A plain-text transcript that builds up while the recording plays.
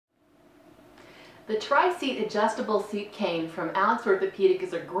The tri-seat adjustable seat cane from Alex Orthopedic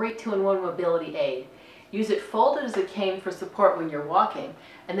is a great 2-in-1 mobility aid. Use it folded as a cane for support when you're walking,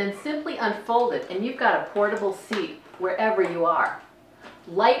 and then simply unfold it and you've got a portable seat wherever you are.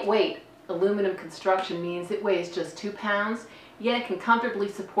 Lightweight aluminum construction means it weighs just 2 pounds, yet it can comfortably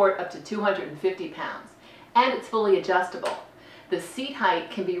support up to 250 pounds. And it's fully adjustable. The seat height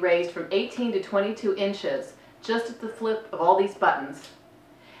can be raised from 18 to 22 inches just at the flip of all these buttons.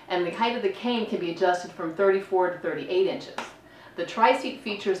 And the height of the cane can be adjusted from 34 to 38 inches. The tri-seat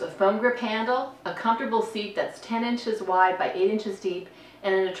features a foam grip handle, a comfortable seat that's 10 inches wide by 8 inches deep,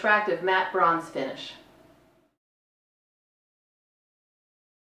 and an attractive matte bronze finish.